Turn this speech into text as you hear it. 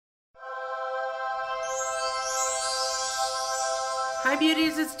Hi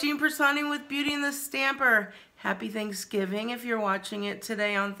beauties, it's Jean Piersanti with Beauty and the Stamper. Happy Thanksgiving if you're watching it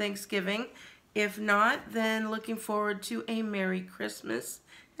today on Thanksgiving. If not, then looking forward to a Merry Christmas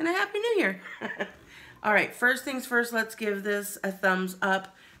and a Happy New Year. All right, first things first, let's give this a thumbs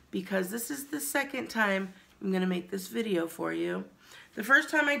up because this is the second time I'm gonna make this video for you. The first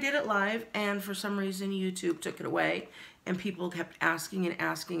time I did it live, and for some reason YouTube took it away and people kept asking and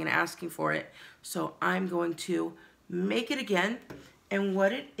asking and asking for it. So I'm going to make it again. And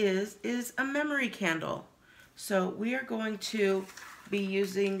what it is a memory candle. So we are going to be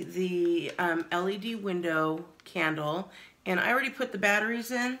using the LED window candle. And I already put the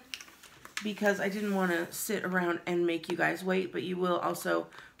batteries in because I didn't want to sit around and make you guys wait, but you will also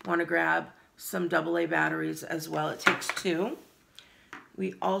want to grab some AA batteries as well. It takes two.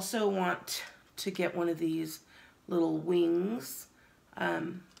 We also want to get one of these little wings.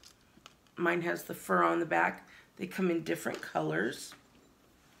 Mine has the fur on the back. They come in different colors.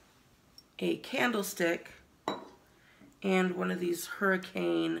 A candlestick, and one of these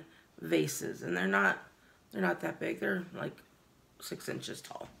hurricane vases, and they're not that big. They're like 6 inches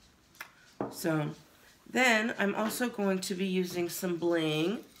tall. So then I'm also going to be using some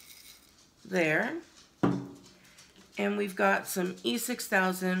bling there, and we've got some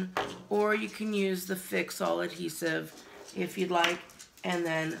E6000, or you can use the Fix-All adhesive if you'd like, and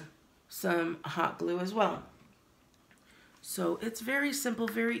then some hot glue as well. So it's very simple,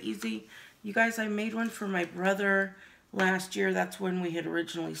 very easy. You guys, I made one for my brother last year. That's when we had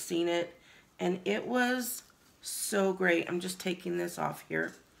originally seen it. And it was so great. I'm just taking this off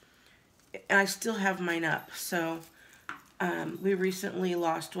here. And I still have mine up. So we recently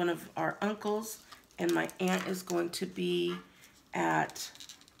lost one of our uncles. And my aunt is going to be at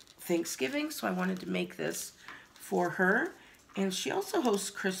Thanksgiving. So I wanted to make this for her. And she also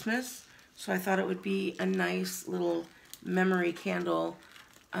hosts Christmas. So I thought it would be a nice little memory candle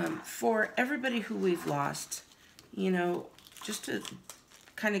for everybody who we've lost, you know, just to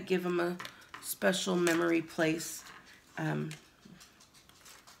kind of give them a special memory place. I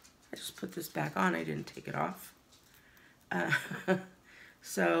just put this back on. I didn't take it off.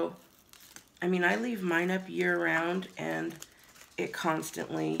 So, I mean, I leave mine up year-round, and it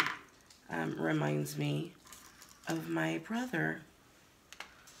constantly reminds me of my brother.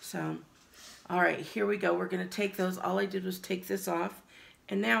 So, all right, here we go. We're going to take those. All I did was take this off.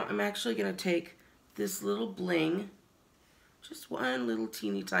 And now I'm actually going to take this little bling, just one little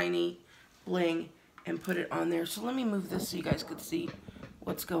teeny tiny bling, and put it on there. So let me move this so you guys could see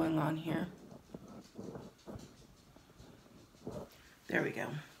what's going on here. There we go.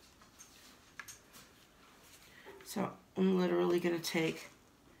 So I'm literally going to take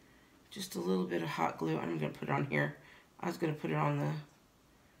just a little bit of hot glue. I'm going to put it on here. I was going to put it on the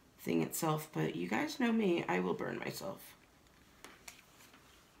thing itself, but you guys know me, I will burn myself.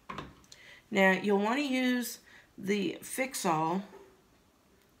 Now you'll want to use the Fix-All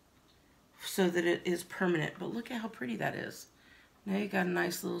so that it is permanent, but look at how pretty that is. Now you got a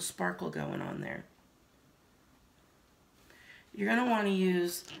nice little sparkle going on there. You're going to want to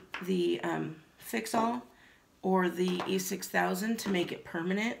use the Fix-All or the E6000 to make it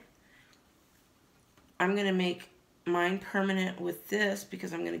permanent. I'm going to make mine permanent with this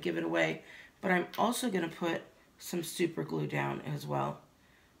because I'm going to give it away, but I'm also going to put some super glue down as well.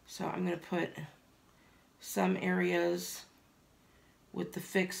 So I'm going to put some areas with the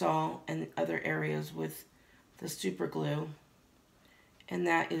Fix-All and other areas with the super glue, and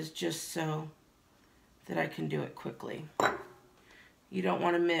that is just so that I can do it quickly. You don't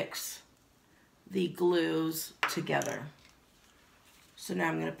want to mix the glues together. So now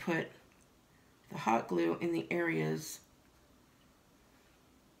I'm going to put the hot glue in the areas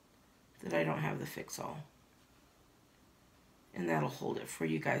that I don't have the Fix-All. And that'll hold it for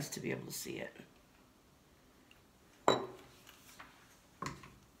you guys to be able to see it.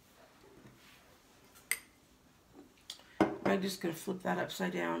 I'm just going to flip that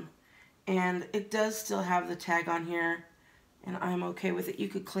upside down. And it does still have the tag on here, and I'm okay with it. You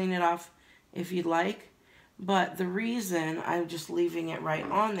could clean it off if you'd like. But the reason I'm just leaving it right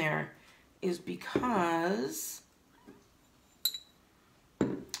on there is because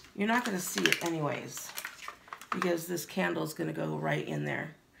you're not going to see it anyways, because this candle is going to go right in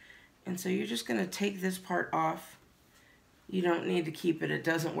there. And so you're just going to take this part off. You don't need to keep it. It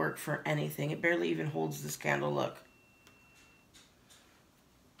doesn't work for anything. It barely even holds this candle, look.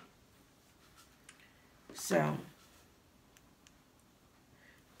 So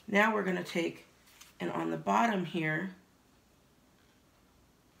now we're going to take, and on the bottom here,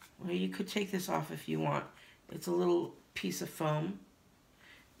 well, you could take this off if you want. It's a little piece of foam,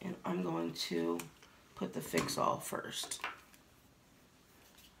 and I'm going to put the Fix-All first.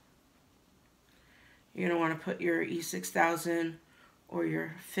 You're going to want to put your E6000 or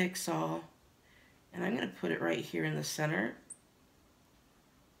your Fix-All, and I'm going to put it right here in the center.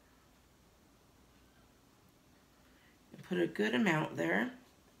 And put a good amount there.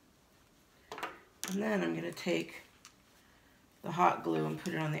 And then I'm going to take the hot glue and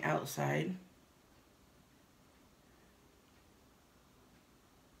put it on the outside.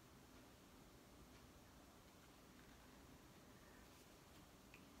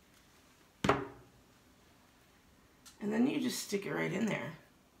 And then you just stick it right in there.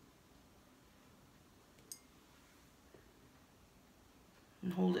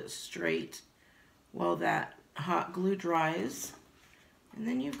 And hold it straight while that hot glue dries. And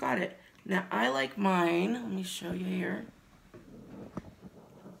then you've got it. Now I like mine, let me show you here,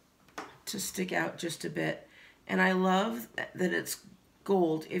 to stick out just a bit. And I love that it's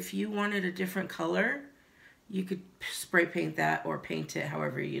gold. If you wanted a different color, you could spray paint that or paint it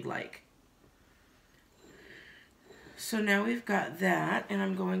however you'd like. So now we've got that, and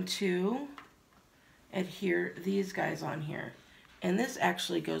I'm going to adhere these guys on here. And this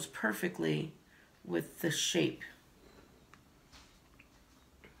actually goes perfectly with the shape.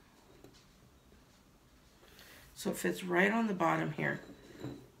 So it fits right on the bottom here.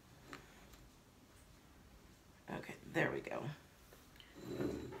 Okay, there we go.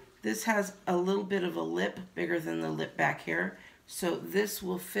 This has a little bit of a lip, bigger than the lip back here. So this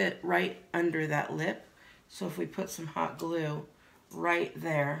will fit right under that lip. So if we put some hot glue right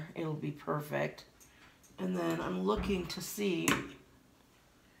there, it'll be perfect. And then I'm looking to see,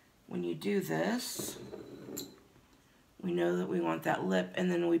 when you do this, we know that we want that lip, and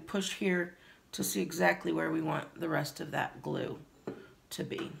then we push here to see exactly where we want the rest of that glue to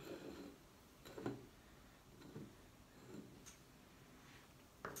be.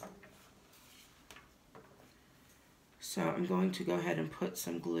 So I'm going to go ahead and put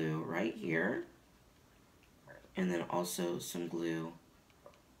some glue right here, and then also some glue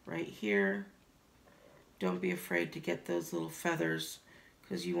right here. Don't be afraid to get those little feathers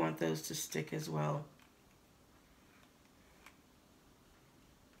because you want those to stick as well.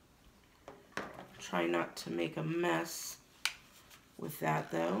 Try not to make a mess with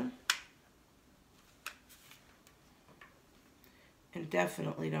that though. And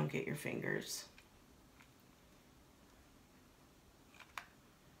definitely don't get your fingers.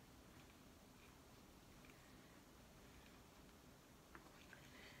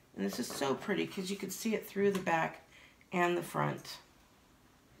 And this is so pretty because you can see it through the back and the front.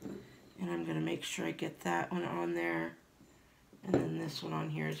 And I'm going to make sure I get that one on there. And then this one on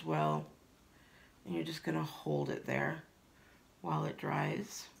here as well. And you're just going to hold it there while it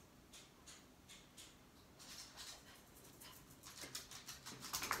dries.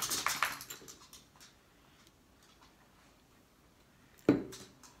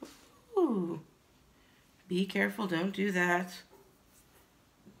 Ooh. Be careful, don't do that.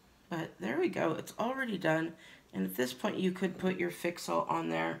 But there we go, it's already done. And at this point you could put your Fix-All on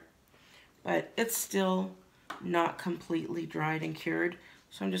there, but it's still not completely dried and cured.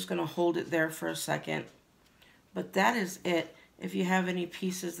 So I'm just gonna hold it there for a second. But that is it. If you have any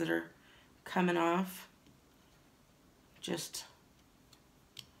pieces that are coming off, just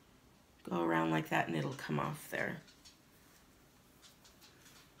go around like that and it'll come off there.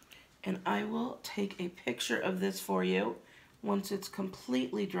 And I will take a picture of this for you once it's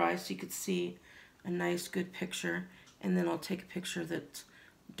completely dry so you could see a nice good picture, and then I'll take a picture that's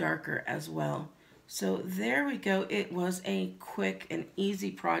darker as well. So there we go. It was a quick and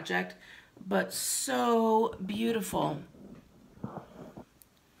easy project, but so beautiful.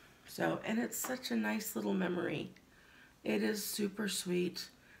 So, and it's such a nice little memory. It is super sweet.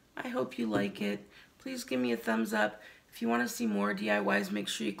 I hope you like it. Please give me a thumbs up. If you want to see more DIYs, make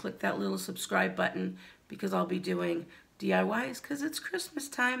sure you click that little subscribe button because I'll be doing DIYs because it's Christmas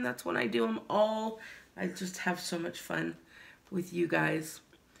time. That's when I do them all. I just have so much fun with you guys.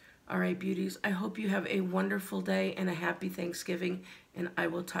 All right, beauties, I hope you have a wonderful day and a happy Thanksgiving, and I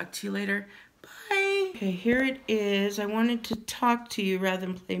will talk to you later. Bye. Okay, here it is. I wanted to talk to you rather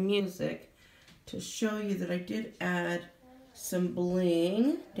than play music to show you that I did add some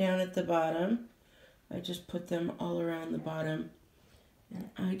bling down at the bottom. I just put them all around the bottom, and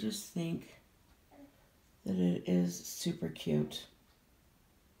I just think that it is super cute.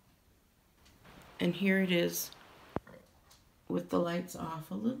 And here it is with the lights off,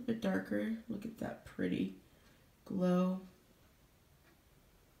 a little bit darker. Look at that pretty glow.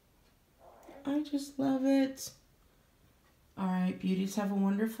 I just love it. All right, beauties, have a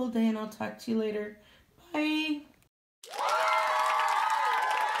wonderful day, and I'll talk to you later. Bye.